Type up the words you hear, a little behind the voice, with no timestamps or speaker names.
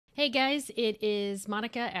Hey guys, it is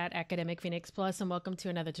Monica at Academic Phoenix Plus, and welcome to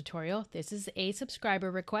another tutorial. This is a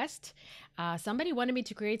subscriber request. Somebody wanted me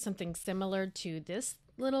to create something similar to this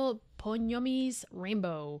little Poiyomi's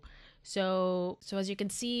rainbow. So as you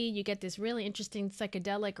can see, you get this really interesting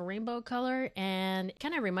psychedelic rainbow color, and it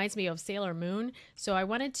kind of reminds me of Sailor Moon. So I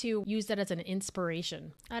wanted to use that as an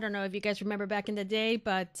inspiration. I don't know if you guys remember back in the day,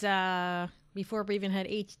 but before we even had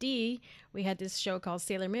HD, we had this show called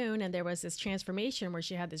Sailor Moon, and there was this transformation where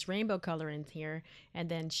she had this rainbow color in here, and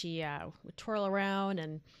then she would twirl around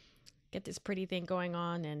and get this pretty thing going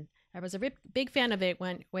on. And I was a big fan of it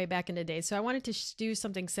way back in the day, so I wanted to do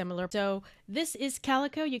something similar. So this is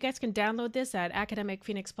Calico. You guys can download this at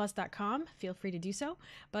academicphoenixplus.com. Feel free to do so.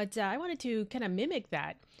 But I wanted to kind of mimic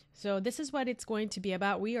that. So this is what it's going to be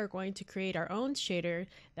about. We are going to create our own shader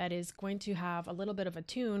that is going to have a little bit of a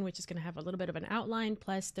tune, which is going to have a little bit of an outline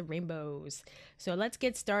plus the rainbows. So let's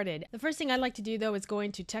get started. The first thing I'd like to do though is go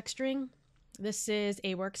into texturing. This is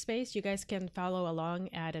a workspace. You guys can follow along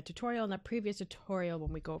at a tutorial in a previous tutorial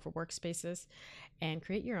when we go over workspaces and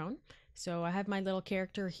create your own. So I have my little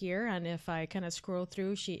character here, and if I kind of scroll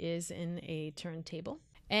through, she is in a turntable.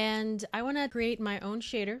 And I want to create my own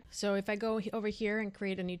shader. So if I go over here and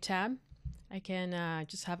create a new tab, I can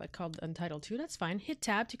just have it called Untitled 2. That's fine. Hit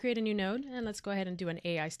tab to create a new node, and let's go ahead and do an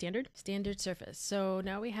AI standard surface. So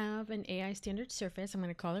now we have an AI standard surface. I'm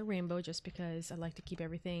going to call it rainbow just because I like to keep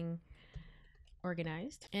everything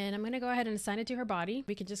organized, and I'm going to go ahead and assign it to her body.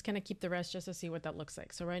 We can just kind of keep the rest just to see what that looks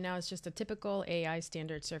like. So right now it's just a typical AI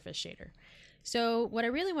standard surface shader. So what I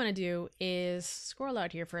really want to do is scroll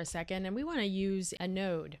out here for a second, and we want to use a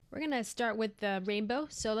node. We're going to start with the rainbow.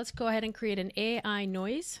 So let's go ahead and create an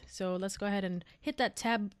aiNoise. So let's go ahead and hit that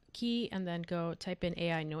tab key and then go type in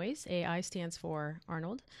aiNoise. AI stands for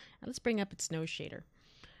Arnold, and let's bring up its nose shader.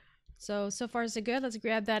 So far so good. Let's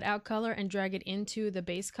grab that out color and drag it into the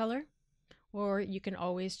base color. Or you can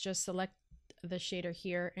always just select the shader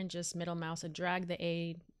here and just middle mouse and drag the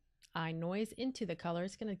aiNoise into the color.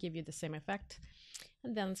 It's going to give you the same effect.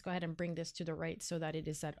 And then let's go ahead and bring this to the right so that it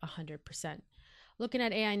is at 100%. Looking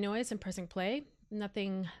at aiNoise and pressing play,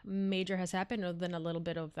 nothing major has happened other than a little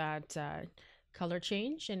bit of that color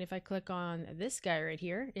change. And if I click on this guy right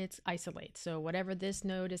here, it's isolate. So whatever this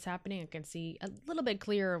node is happening, I can see a little bit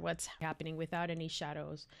clearer what's happening without any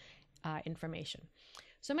shadows information.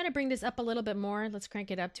 So I'm going to bring this up a little bit more. Let's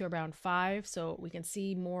crank it up to around 5 so we can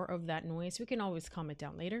see more of that noise. We can always calm it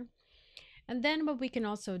down later. And then what we can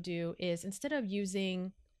also do is, instead of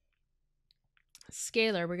using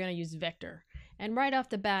scalar, we're going to use vector. And right off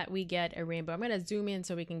the bat, we get a rainbow. I'm going to zoom in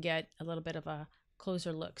so we can get a little bit of a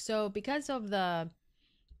closer look. So because of the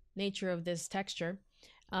nature of this texture,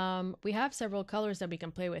 we have several colors that we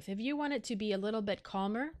can play with. If you want it to be a little bit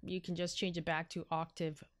calmer, you can just change it back to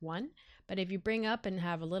octave 1. But if you bring up and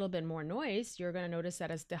have a little bit more noise, you're going to notice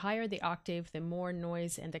that as the higher the octave, the more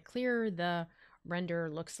noise and the clearer the render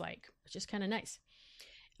looks like, which is kind of nice.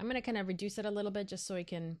 I'm going to kind of reduce it a little bit just so we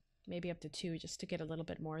can maybe up to 2 just to get a little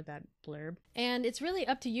bit more of that blurb. And it's really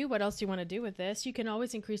up to you what else you want to do with this. You can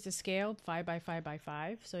always increase the scale 5 by 5 by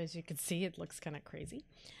 5. So as you can see, it looks kind of crazy.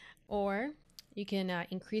 Or you can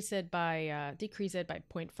decrease it by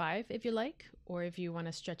 0.5 if you like, or if you want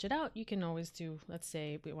to stretch it out, you can always do, let's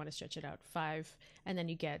say we want to stretch it out 5, and then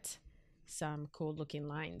you get some cool looking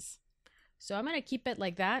lines. So I'm going to keep it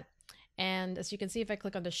like that. And as you can see, if I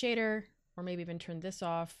click on the shader, or maybe even turn this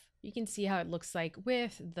off, you can see how it looks like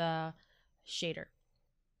with the shader.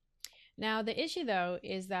 Now the issue though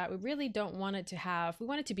is that we really don't want it to have, we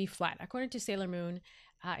want it to be flat. According to Sailor Moon,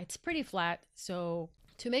 it's pretty flat. So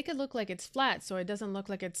to make it look like it's flat, so it doesn't look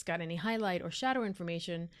like it's got any highlight or shadow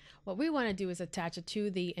information, what we want to do is attach it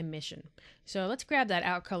to the emission. So let's grab that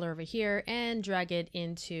out color over here and drag it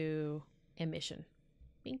into emission.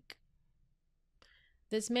 Bink.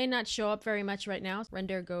 This may not show up very much right now.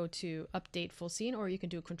 Render, go to update full scene, or you can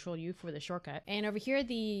do Control U for the shortcut. And over here,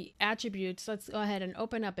 the attributes, let's go ahead and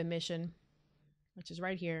open up emission, which is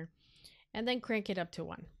right here, and then crank it up to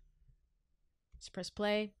 1. Let's press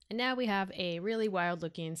play, and now we have a really wild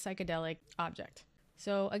looking psychedelic object.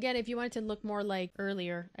 So again, if you want it to look more like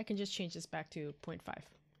earlier, I can just change this back to 0.5.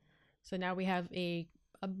 So now we have a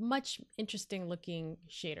much interesting looking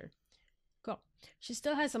shader. Cool. She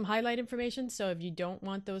still has some highlight information, so if you don't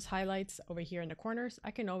want those highlights over here in the corners, I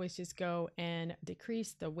can always just go and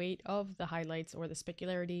decrease the weight of the highlights or the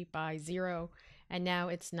specularity by 0, and now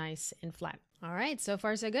it's nice and flat. All right, so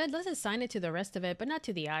far so good. Let's assign it to the rest of it, but not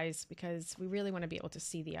to the eyes, because we really want to be able to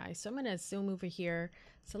see the eyes. So I'm going to zoom over here,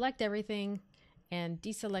 select everything, and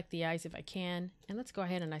deselect the eyes if I can. And let's go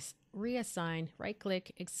ahead and reassign, right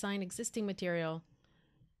click, assign existing material.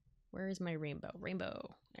 Where is my rainbow?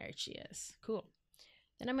 Rainbow. There she is. Cool.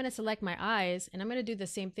 Then I'm going to select my eyes, and I'm going to do the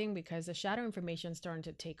same thing because the shadow information is starting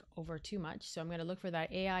to take over too much. So I'm going to look for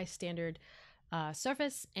that AI standard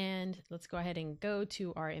surface, and let's go ahead and go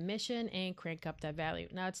to our emission and crank up that value.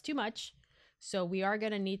 Now it's too much, so we are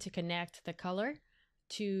going to need to connect the color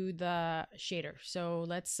to the shader. So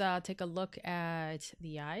let's take a look at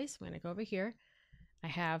the eyes. I'm going to go over here. I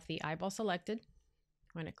have the eyeball selected.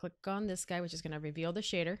 I'm going to click on this guy, which is going to reveal the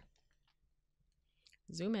shader.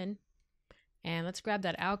 Zoom in. And let's grab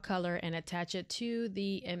that out color and attach it to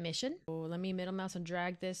the emission. So let me middle mouse and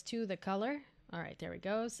drag this to the color. All right, there it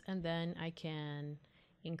goes. And then I can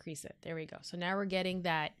increase it. There we go. So now we're getting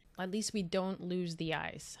that. At least we don't lose the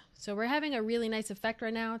eyes. So we're having a really nice effect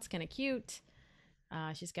right now. It's kind of cute.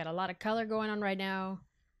 She's got a lot of color going on right now.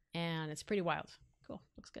 And it's pretty wild. Cool.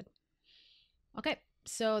 Looks good. Okay.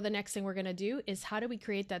 So the next thing we're going to do is how do we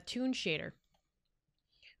create that Toon Shader?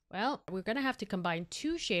 Well, we're going to have to combine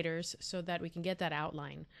two shaders so that we can get that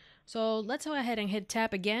outline. So let's go ahead and hit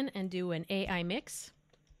tab again and do an AI mix.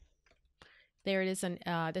 There it is.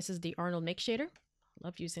 This is the Arnold mix shader.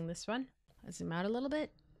 Love using this one. Let's zoom out a little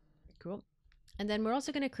bit. Cool. And then we're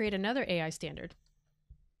also going to create another AI standard.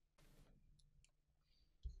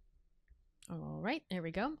 All right, there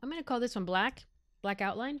we go. I'm going to call this one black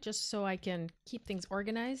outline, just so I can keep things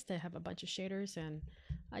organized. I have a bunch of shaders and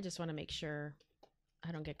I just want to make sure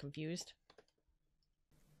I don't get confused.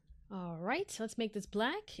 All right, so let's make this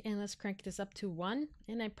black and let's crank this up to 1.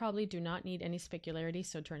 And I probably do not need any specularity,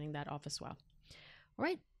 so turning that off as well. All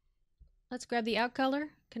right, let's grab the out color,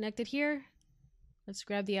 connect it here. Let's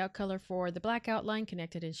grab the out color for the black outline,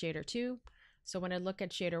 connect it in shader 2. So when I look at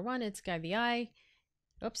shader 1, it's got the eye.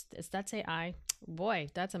 Oops, that's a eye. Boy,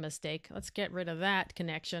 that's a mistake. Let's get rid of that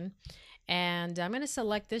connection. And I'm going to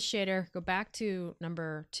select this shader, go back to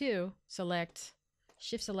number 2,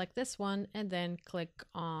 shift select this one, and then click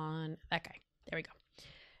on that guy. There we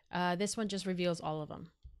go. This one just reveals all of them.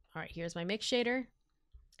 All right, here's my mix shader.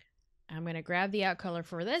 I'm going to grab the out color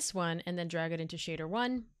for this one and then drag it into shader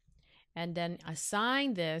 1 and then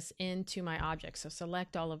assign this into my object. So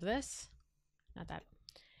select all of this, not that.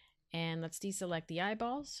 And let's deselect the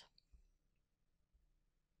eyeballs.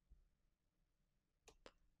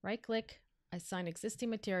 Right click, assign existing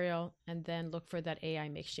material, and then look for that AI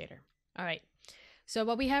mix shader. All right. So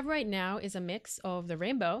what we have right now is a mix of the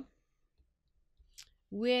rainbow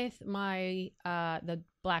with my the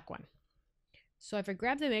black one. So if I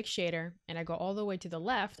grab the mix shader and I go all the way to the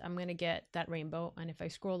left, I'm going to get that rainbow. And if I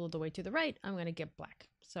scroll all the way to the right, I'm going to get black.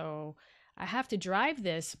 So I have to drive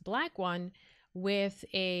this black one with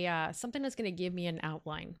a something that's going to give me an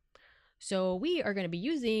outline. So we are going to be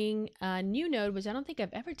using a new node, which I don't think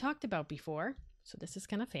I've ever talked about before. So this is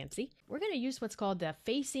kind of fancy. We're going to use what's called the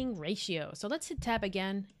facing ratio. So let's hit tab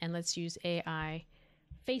again and let's use AI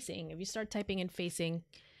facing. If you start typing in facing,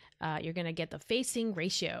 you're going to get the facing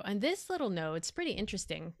ratio. And this little node, it's pretty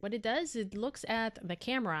interesting. What it does, it looks at the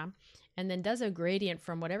camera and then does a gradient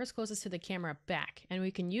from whatever's closest to the camera back. And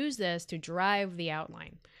we can use this to drive the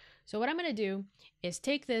outline. So what I'm going to do is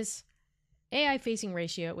take this AI facing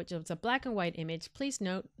ratio, which is a black and white image. Please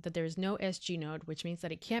note that there is no SG node, which means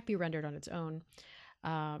that it can't be rendered on its own.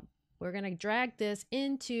 We're going to drag this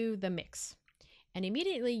into the mix. And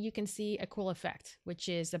immediately you can see a cool effect, which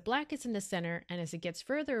is the black is in the center, and as it gets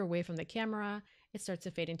further away from the camera, it starts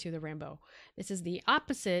to fade into the rainbow. This is the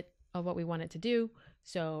opposite of what we want it to do.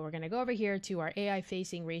 So we're going to go over here to our AI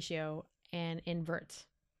facing ratio and invert.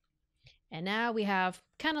 And now we have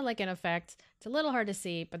kind of like an effect. It's a little hard to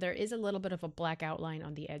see, but there is a little bit of a black outline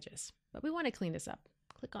on the edges. But we want to clean this up.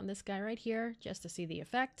 Click on this guy right here just to see the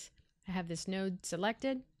effect. I have this node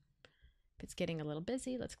selected. If it's getting a little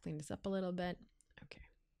busy, let's clean this up a little bit. Okay.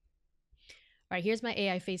 All right, here's my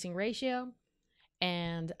AI facing ratio.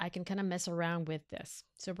 And I can kind of mess around with this.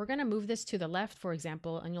 So we're going to move this to the left, for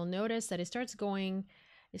example, and you'll notice that it starts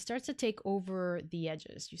to take over the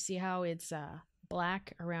edges. You see how it's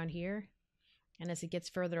black around here? And as it gets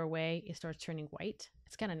further away, it starts turning white.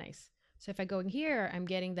 It's kind of nice. So if I go in here, I'm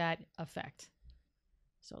getting that effect.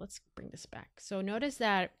 So let's bring this back. So notice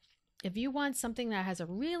that if you want something that has a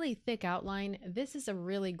really thick outline, this is a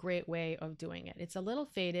really great way of doing it. It's a little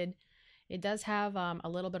faded. It does have a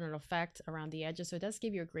little bit of an effect around the edges. So it does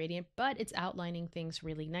give you a gradient, but it's outlining things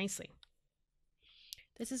really nicely.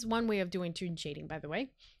 This is one way of doing toon shading, by the way,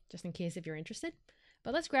 just in case if you're interested.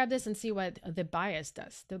 But let's grab this and see what the bias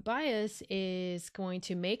does. The bias is going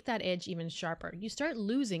to make that edge even sharper. You start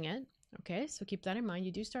losing it, okay? So keep that in mind.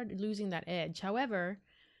 You do start losing that edge. However,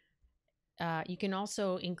 you can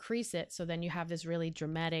also increase it, so then you have this really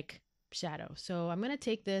dramatic shadow. So I'm going to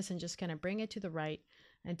take this and just kind of bring it to the right.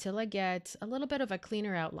 until I get a little bit of a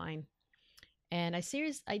cleaner outline. And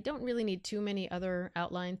I don't really need too many other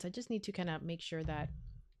outlines. I just need to kind of make sure that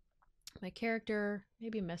my character,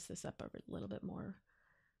 maybe mess this up a little bit more.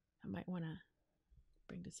 I might want to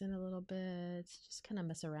bring this in a little bit, just kind of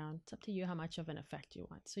mess around. It's up to you how much of an effect you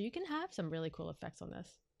want. So you can have some really cool effects on this.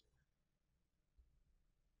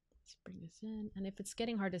 Let's bring this in. And if it's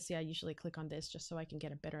getting hard to see, I usually click on this just so I can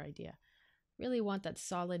get a better idea. Really want that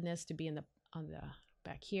solidness to be on the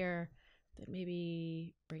back here. Then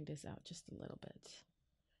maybe bring this out just a little bit.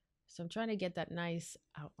 So I'm trying to get that nice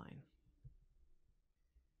outline.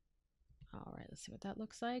 All right, let's see what that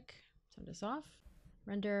looks like. Turn this off.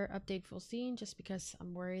 Render update full scene, just because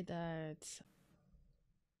I'm worried that,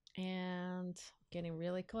 and getting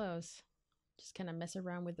really close. Just kind of mess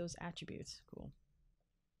around with those attributes. Cool.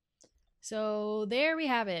 So there we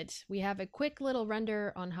have it. We have a quick little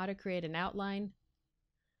render on how to create an outline.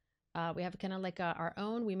 We have kind of like our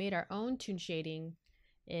own, we made our own toon shading.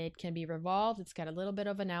 It can be revolved. It's got a little bit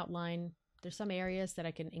of an outline. There's some areas that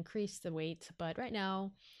I can increase the weight, but right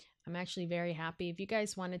now I'm actually very happy. If you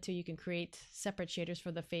guys wanted to, you can create separate shaders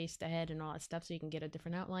for the face, the head, and all that stuff so you can get a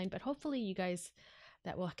different outline. But hopefully you guys,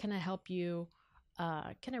 that will kind of help you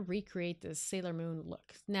kind of recreate this Sailor Moon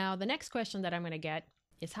look. Now, the next question that I'm going to get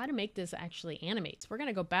is how to make this actually animate. So we're going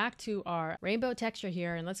to go back to our rainbow texture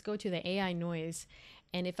here, and let's go to the aiNoise.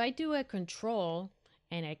 And if I do a control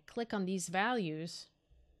and I click on these values,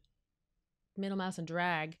 middle mouse and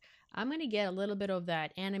drag, I'm going to get a little bit of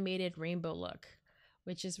that animated rainbow look,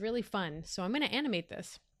 which is really fun. So I'm going to animate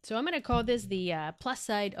this. So I'm going to call this the plus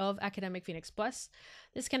side of Academic Phoenix Plus.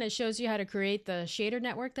 This kind of shows you how to create the shader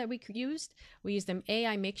network that we used. We used an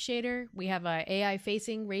AI mix shader. We have a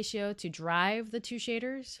aiFacingRatio to drive the two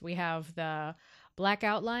shaders. We have the black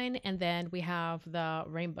outline, and then we have the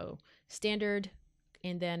rainbow standard,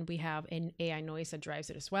 and then we have an aiNoise that drives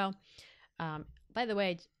it as well. By the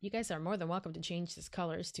way, you guys are more than welcome to change this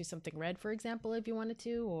colors to something red, for example, if you wanted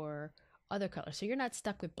to, or other colors. So you're not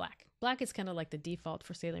stuck with black. Black is kind of like the default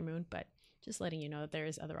for Sailor Moon, but just letting you know that there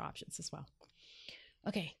is other options as well.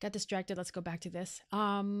 Okay, got distracted. Let's go back to this.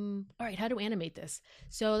 All right, how to animate this?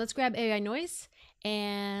 So let's grab aiNoise,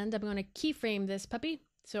 and I'm going to keyframe this puppy.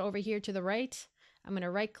 So over here to the right, I'm going to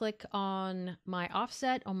right click on my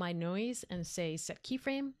offset on my noise and say set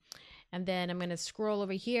keyframe. And then I'm going to scroll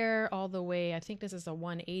over here all the way. I think this is a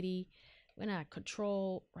 180. I'm going to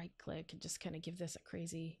control right click and just kind of give this a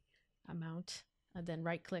crazy amount, and then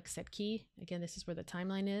right click set key. Again, this is where the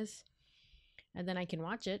timeline is, and then I can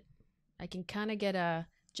watch it. I can kind of get a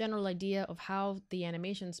general idea of how the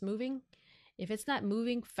animation's moving. If it's not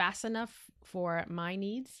moving fast enough for my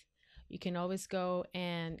needs, you can always go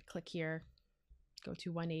and click here, go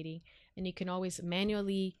to 180, and you can always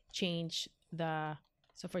manually change the,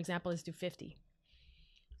 so for example, let's do 50.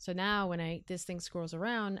 So now when this thing scrolls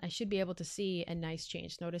around, I should be able to see a nice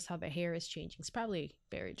change. Notice how the hair is changing. It's probably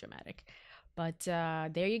very dramatic, but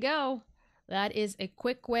there you go. That is a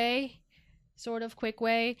quick way, sort of quick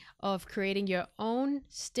way of creating your own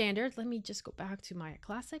standard. Let me just go back to my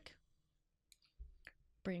classic.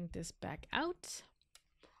 Bring this back out.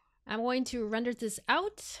 I'm going to render this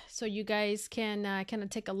out so you guys can kind of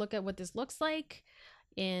take a look at what this looks like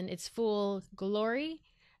in its full glory.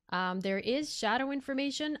 There is shadow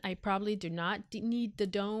information. I probably do not need the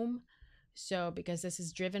dome, so because this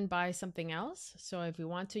is driven by something else. So if you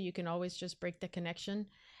want to, you can always just break the connection,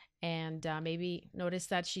 and maybe notice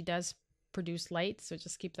that she does produce light, so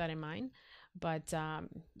just keep that in mind. But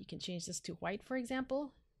you can change this to white, for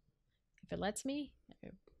example, if it lets me.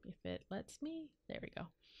 If it lets me, there we go.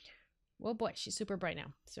 Well, boy, she's super bright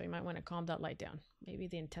now, so you might want to calm that light down. Maybe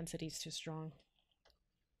the intensity is too strong.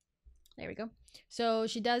 There we go. So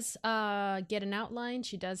she does get an outline.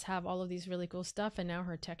 She does have all of these really cool stuff, and now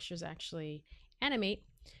her textures actually animate.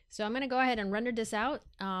 So I'm going to go ahead and render this out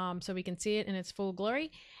so we can see it in its full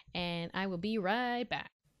glory, and I will be right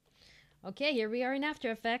back. Okay, here we are in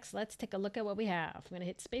After Effects. Let's take a look at what we have. I'm going to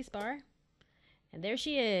hit spacebar, and there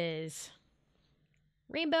she is.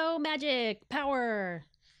 Rainbow magic power.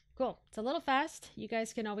 Cool. It's a little fast. You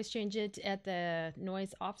guys can always change it at the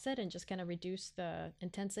noise offset and just kind of reduce the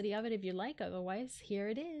intensity of it if you like. Otherwise, here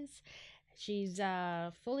it is. She's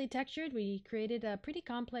fully textured. We created a pretty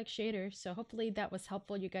complex shader, so hopefully that was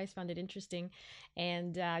helpful. You guys found it interesting.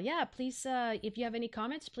 And yeah, please, if you have any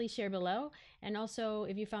comments, please share below. And also,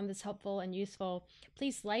 if you found this helpful and useful,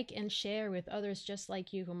 please like and share with others just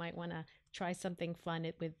like you who might want to try something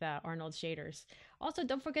fun with Arnold shaders. Also,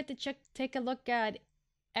 don't forget to take a look at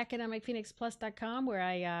academic-phoenix-plus.com,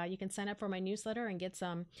 where you can sign up for my newsletter and get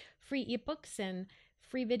some free ebooks and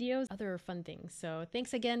free videos, other fun things. So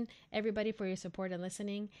thanks again, everybody, for your support and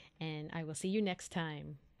listening, and I will see you next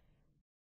time.